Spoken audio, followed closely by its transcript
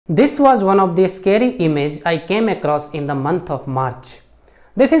This was one of the scary images I came across in the month of March.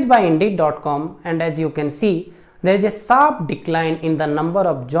 This is by Indeed.com, and as you can see, there is a sharp decline in the number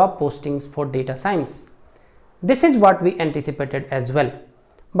of job postings for data science. This is what we anticipated as well.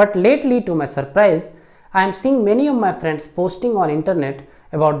 But lately, to my surprise, I am seeing many of my friends posting on internet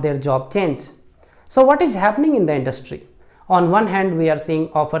about their job change. So what is happening in the industry? On one hand, we are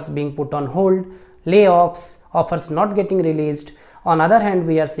seeing offers being put on hold, layoffs, offers not getting released. On other hand,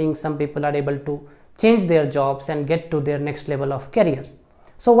 we are seeing some people are able to change their jobs and get to their next level of career.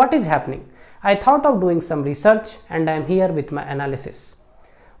 So what is happening? I thought of doing some research and I am here with my analysis.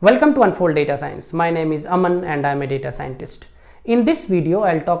 Welcome to Unfold Data Science. My name is Aman and I am a data scientist. In this video,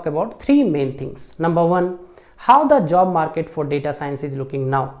 I'll talk about three main things. Number one, how the job market for data science is looking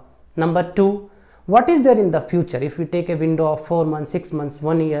now. Number two, what is there in the future? If we take a window of 4 months, 6 months,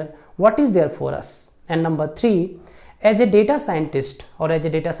 1 year, what is there for us? And number three, as a data scientist or as a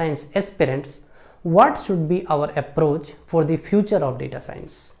data science aspirants, what should be our approach for the future of data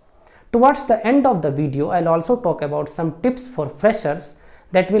science? Towards the end of the video, I'll also talk about some tips for freshers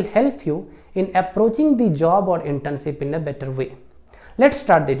that will help you in approaching the job or internship in a better way. Let's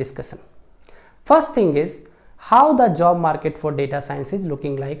start the discussion. First thing is how the job market for data science is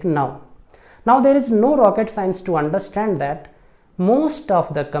looking like now. Now there is no rocket science to understand that most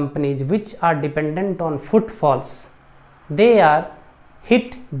of the companies which are dependent on footfalls, they are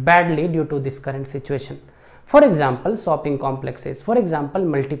hit badly due to this current situation. For example, shopping complexes, for example,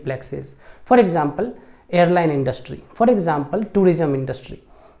 multiplexes, for example, airline industry, for example, tourism industry.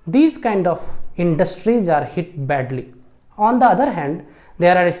 These kind of industries are hit badly. On the other hand,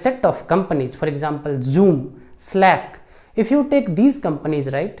 there are a set of companies, for example, Zoom, Slack. If you take these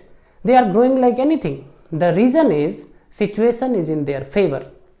companies, right, they are growing like anything. The reason is situation is in their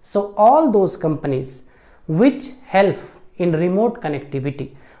favor. So all those companies which help in remote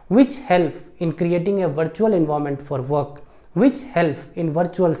connectivity, which help in creating a virtual environment for work, which help in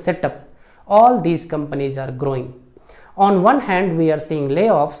virtual setup, all these companies are growing. On one hand, we are seeing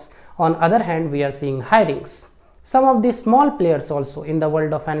layoffs. On other hand, we are seeing hirings. Some of the small players also in the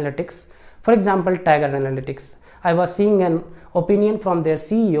world of analytics, for example, Tiger Analytics. I was seeing an opinion from their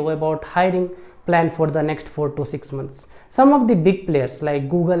CEO about hiring plan for the next 4 to 6 months. Some of the big players like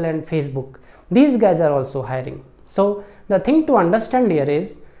Google and Facebook, these guys are also hiring. So the thing to understand here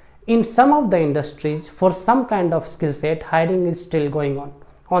is in some of the industries for some kind of skill set, hiring is still going on.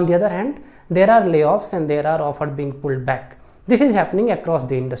 On the other hand, there are layoffs and there are offers being pulled back. This is happening across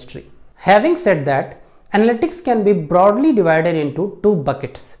the industry. Having said that, analytics can be broadly divided into two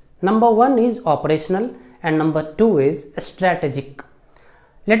buckets. Number one is operational and number two is strategic.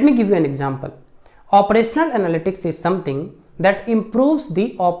 Let me give you an example. Operational analytics is something that improves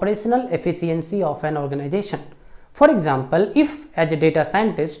the operational efficiency of an organization. For example, if as a data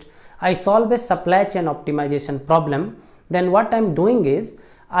scientist, I solve a supply chain optimization problem, then what I am doing is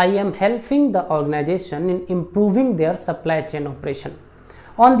I am helping the organization in improving their supply chain operation.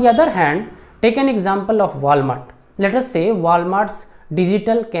 On the other hand, take an example of Walmart. Let us say Walmart's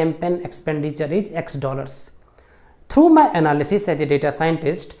digital campaign expenditure is X dollars. Through my analysis as a data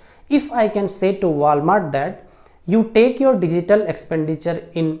scientist, if I can say to Walmart that you take your digital expenditure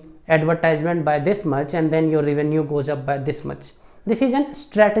in advertisement by this much and then your revenue goes up by this much. This is an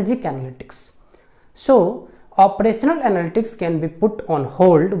strategic analytics. So operational analytics can be put on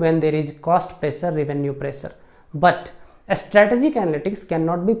hold when there is cost pressure, revenue pressure. But a strategic analytics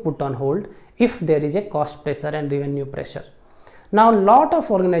cannot be put on hold if there is a cost pressure and revenue pressure. Now, lot of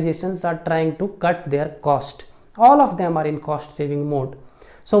organizations are trying to cut their cost. All of them are in cost saving mode.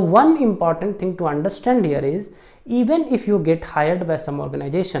 So one important thing to understand here is even if you get hired by some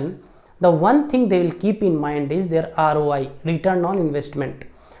organization, the one thing they will keep in mind is their ROI, return on investment.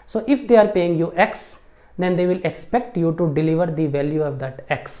 So if they are paying you X, then they will expect you to deliver the value of that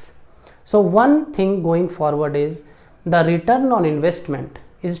X. So one thing going forward is the return on investment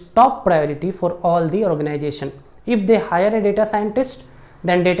is top priority for all the organization. If they hire a data scientist,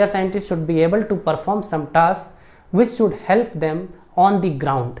 then data scientist should be able to perform some tasks which should help them on the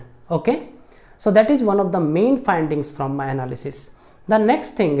ground. Okay. So that is one of the main findings from my analysis. The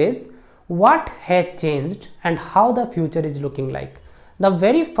next thing is what has changed and how the future is looking like. The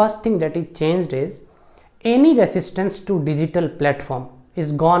very first thing that is changed is any resistance to digital platform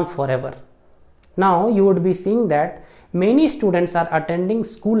is gone forever. Now you would be seeing that many students are attending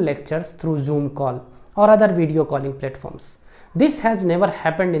school lectures through Zoom call or other video calling platforms. This has never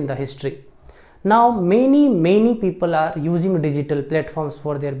happened in the history. Now many people are using digital platforms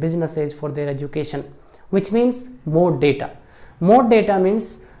for their businesses, for their education, which means more data. More data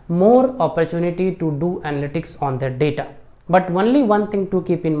means more opportunity to do analytics on their data, But only one thing to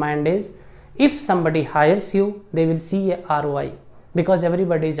keep in mind is, if somebody hires you, they will see a ROI, because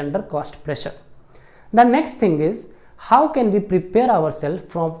everybody is under cost pressure. The next thing is, how can we prepare ourselves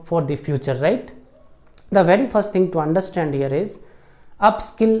for the future, right? The very first thing to understand here is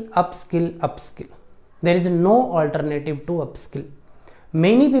upskill, upskill, upskill. There is no alternative to upskill.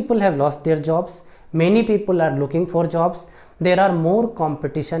 Many people have lost their jobs. Many people are looking for jobs. There are more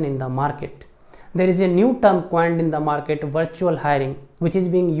competition in the market. There is a new term coined in the market, virtual hiring, which is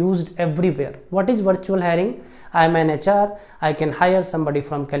being used everywhere. What is virtual hiring? I am an HR. I can hire somebody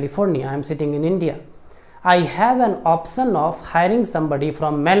from California. I am sitting in India. I have an option of hiring somebody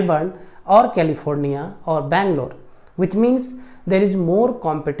from Melbourne or California or Bangalore, which means there is more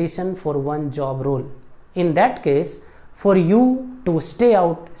competition for one job role. In that case, for you to stay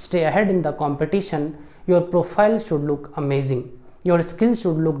ahead in the competition, your profile should look amazing. Your skills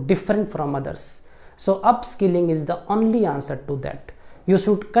should look different from others. So upskilling is the only answer to that. You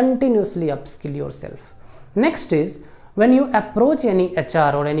should continuously upskill yourself. Next is, when you approach any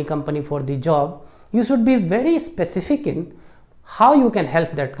HR or any company for the job, you should be very specific in how you can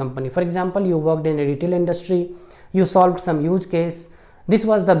help that company. For example, you worked in a retail industry, you solved some use case, this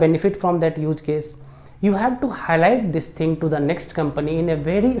was the benefit from that use case. You have to highlight this thing to the next company in a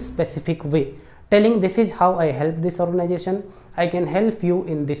very specific way, telling this is how I help this organization, I can help you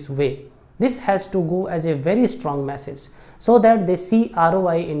in this way. This has to go as a very strong message so that they see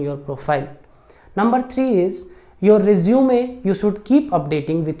ROI in your profile. Number 3 is, your resume you should keep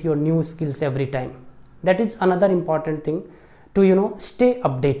updating with your new skills every time. That is another important thing to stay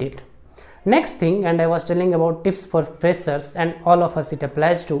updated. Next thing, and I was telling about tips for freshers, and all of us it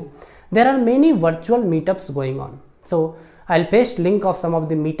applies to, there are many virtual meetups going on. So I'll paste link of some of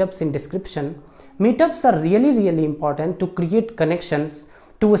the meetups in description. Meetups are really important to create connections,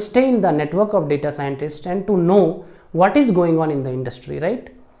 to stay in the network of data scientists and to know what is going on in the industry,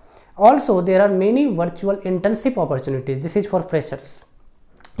 right? Also, there are many virtual internship opportunities. This is for freshers.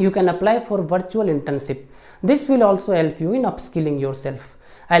 You can apply for virtual internship. This will also help you in upskilling yourself.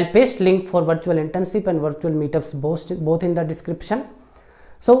 I'll paste link for virtual internship and virtual meetups both in the description.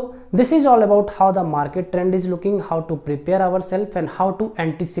 So this is all about how the market trend is looking, how to prepare ourselves and how to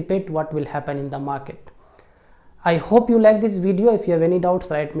anticipate what will happen in the market. I hope you like this video. If you have any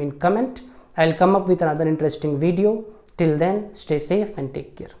doubts, write me in comment. I'll come up with another interesting video. Till then, stay safe and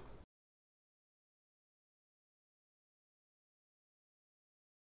take care.